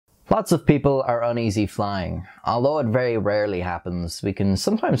Lots of people are uneasy flying. Although it very rarely happens, we can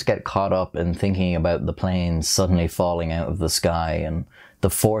sometimes get caught up in thinking about the plane suddenly falling out of the sky and the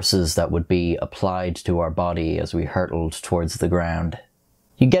forces that would be applied to our body as we hurtled towards the ground.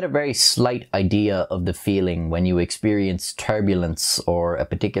 You get a very slight idea of the feeling when you experience turbulence or a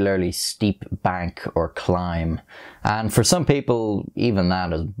particularly steep bank or climb, and for some people even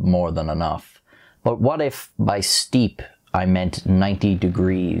that is more than enough. But what if by steep I meant 90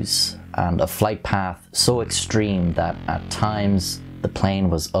 degrees and a flight path so extreme that at times the plane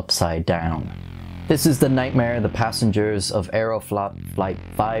was upside down? This is the nightmare the passengers of Aeroflot Flight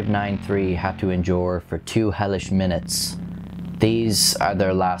 593 had to endure for 2 hellish minutes. These are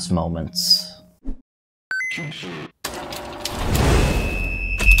their last moments.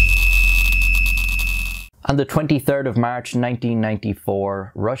 On the 23rd of March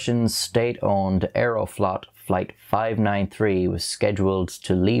 1994, Russian state-owned Aeroflot Flight 593 was scheduled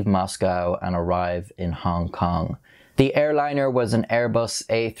to leave Moscow and arrive in Hong Kong. The airliner was an Airbus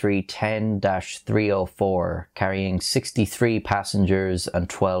A310-304, carrying 63 passengers and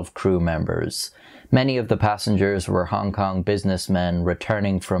 12 crew members. Many of the passengers were Hong Kong businessmen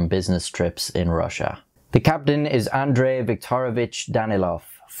returning from business trips in Russia. The captain is Andrei Viktorovich Danilov,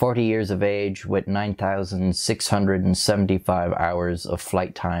 40 years of age with 9,675 hours of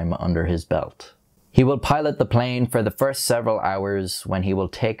flight time under his belt. He will pilot the plane for the first several hours when he will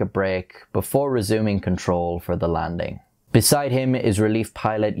take a break before resuming control for the landing. Beside him is relief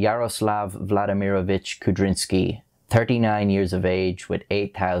pilot Yaroslav Vladimirovich Kuznetsk, 39 years of age with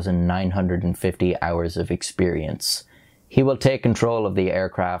 8,950 hours of experience. He will take control of the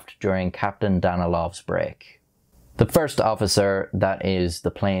aircraft during Captain Danilov's break. The first officer, that is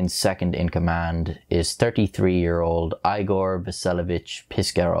the plane's second in command, is 33-year-old Igor Vasilyevich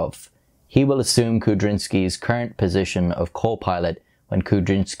Piskarov. He will assume Kuznetsk's current position of co-pilot when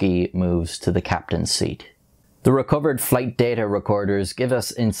Kuznetsk moves to the captain's seat. The recovered flight data recorders give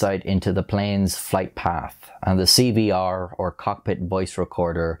us insight into the plane's flight path, and the CVR, or cockpit voice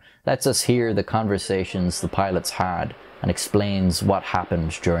recorder, lets us hear the conversations the pilots had and explains what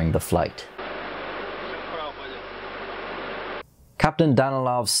happened during the flight. Captain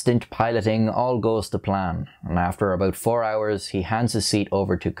Danilov's stint piloting all goes to plan, and after about 4 hours he hands his seat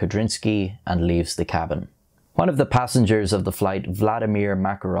over to Kuznetsk and leaves the cabin. One of the passengers of the flight, Vladimir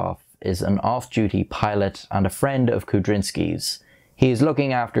Makarov, is an off-duty pilot and a friend of Kuznetsk's. He is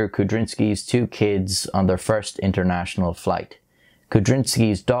looking after Kuznetsk's 2 kids on their first international flight.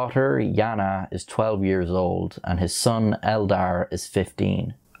 Kuznetsk's daughter, Yana, is 12 years old and his son, Eldar, is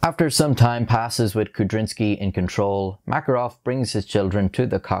 15. After some time passes with Kuznetsk in control, Makarov brings his children to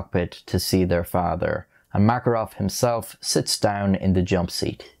the cockpit to see their father, and Makarov himself sits down in the jump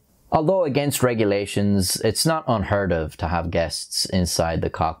seat. Although against regulations, it's not unheard of to have guests inside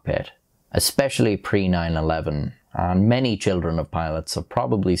the cockpit, especially pre-9/11, and many children of pilots have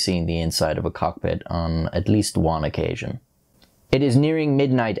probably seen the inside of a cockpit on at least one occasion. It is nearing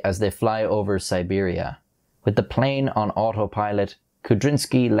midnight as they fly over Siberia. With the plane on autopilot,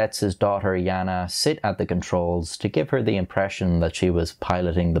 Kuznetsk lets his daughter Yana sit at the controls to give her the impression that she was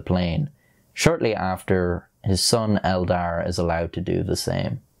piloting the plane. Shortly after, his son Eldar is allowed to do the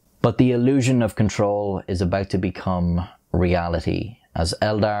same. But the illusion of control is about to become reality, as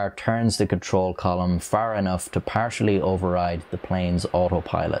Eldar turns the control column far enough to partially override the plane's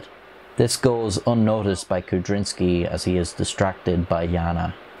autopilot. This goes unnoticed by Kuznetsk as he is distracted by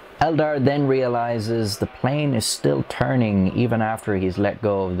Yana. Eldar then realizes the plane is still turning even after he's let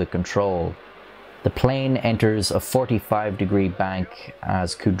go of the control. The plane enters a 45-degree bank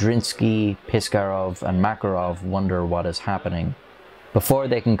as Kuznetsk, Piskarov and Makarov wonder what is happening. Before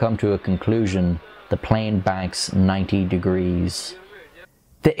they can come to a conclusion, the plane banks 90 degrees.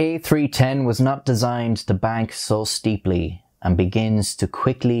 The A310 was not designed to bank so steeply and begins to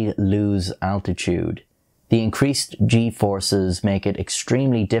quickly lose altitude. The increased G-forces make it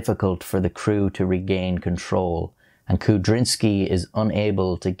extremely difficult for the crew to regain control, and Kuznetsk is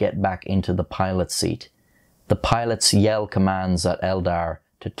unable to get back into the pilot's seat. The pilots yell commands at Eldar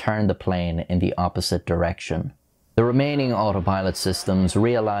to turn the plane in the opposite direction. The remaining autopilot systems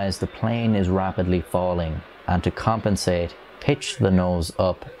realize the plane is rapidly falling, and to compensate, pitch the nose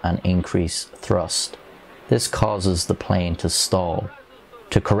up and increase thrust. This causes the plane to stall.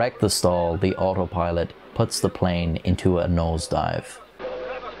 To correct the stall, the autopilot puts the plane into a nosedive.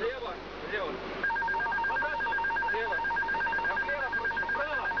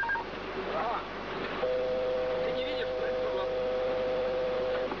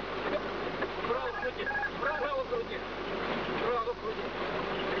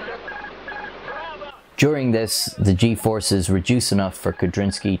 During this, the G-forces reduce enough for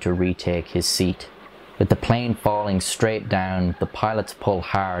Kuznetsk to retake his seat. With the plane falling straight down, the pilots pull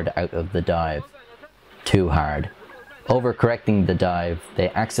hard out of the dive. Too hard. Overcorrecting the dive, they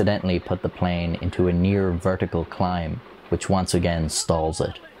accidentally put the plane into a near vertical climb, which once again stalls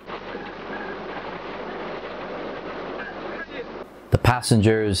it. The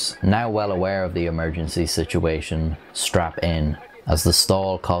passengers, now well aware of the emergency situation, strap in, as the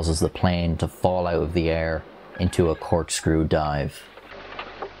stall causes the plane to fall out of the air into a corkscrew dive.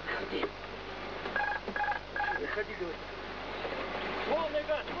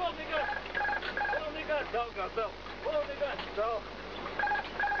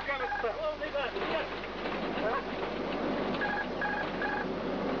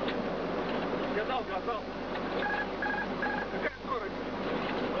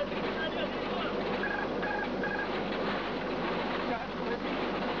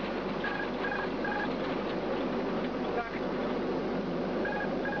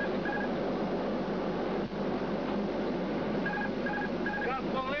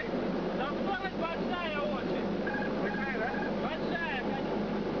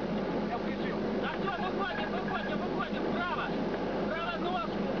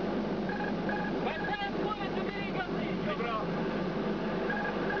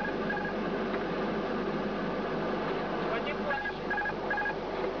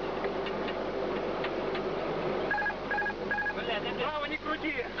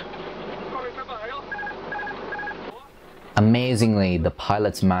 Amazingly, the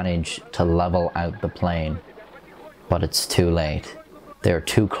pilots manage to level out the plane, but it's too late. They are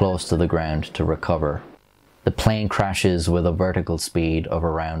too close to the ground to recover. The plane crashes with a vertical speed of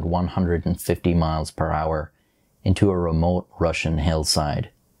around 150 miles per hour into a remote Russian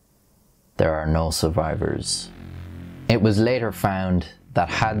hillside. There are no survivors. It was later found that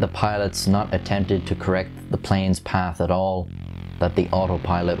had the pilots not attempted to correct the plane's path at all, that the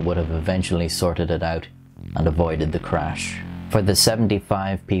autopilot would have eventually sorted it out and avoided the crash. For the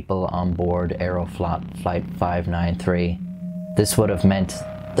 75 people on board Aeroflot Flight 593, this would have meant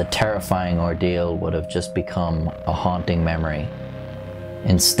the terrifying ordeal would have just become a haunting memory.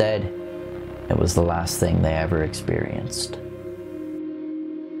 Instead, it was the last thing they ever experienced.